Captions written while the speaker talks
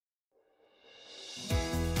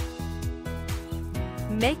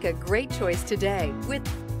Make a great choice today with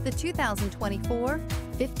the 2024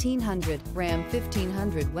 1500. Ram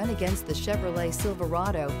 1500 went against the Chevrolet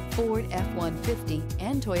Silverado, Ford F-150,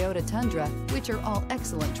 and Toyota Tundra, which are all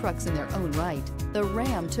excellent trucks in their own right. The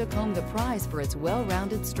Ram took home the prize for its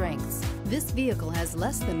well-rounded strengths. This vehicle has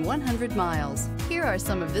less than 100 miles. Here are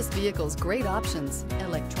some of this vehicle's great options: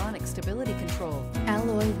 electronic stability control,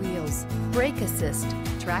 alloy wheels, brake assist,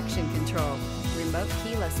 traction control, remote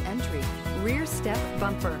keyless entry, rear step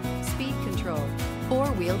bumper, speed control,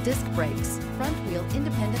 four-wheel disc brakes, front-wheel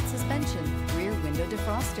independent suspension, rear window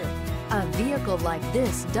defroster. A vehicle like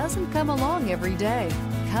this doesn't come along every day.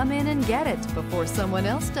 Come in and get it before someone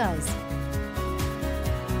else does.